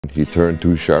He turned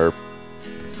too sharp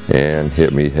and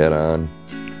hit me head on.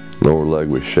 Lower leg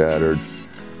was shattered.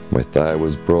 My thigh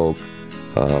was broke.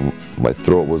 My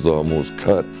throat was almost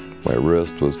cut. My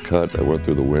wrist was cut. I went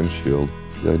through the windshield.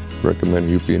 I'd recommend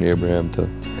Hupy and Abraham to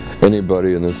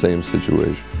anybody in the same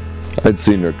situation. I'd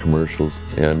seen their commercials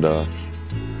and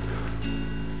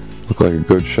looked like a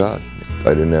good shot.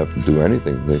 I didn't have to do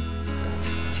anything. They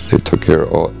took care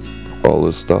of all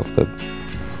this stuff that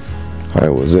I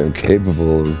was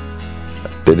incapable of.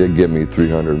 They did give me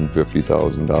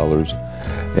 $350,000,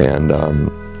 and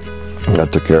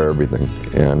that took care of everything,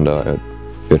 and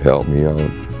it helped me out.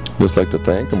 Just like to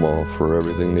thank them all for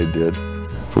everything they did.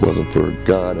 If it wasn't for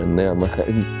God and them,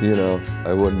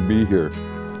 I wouldn't be here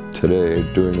today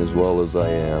doing as well as I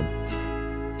am.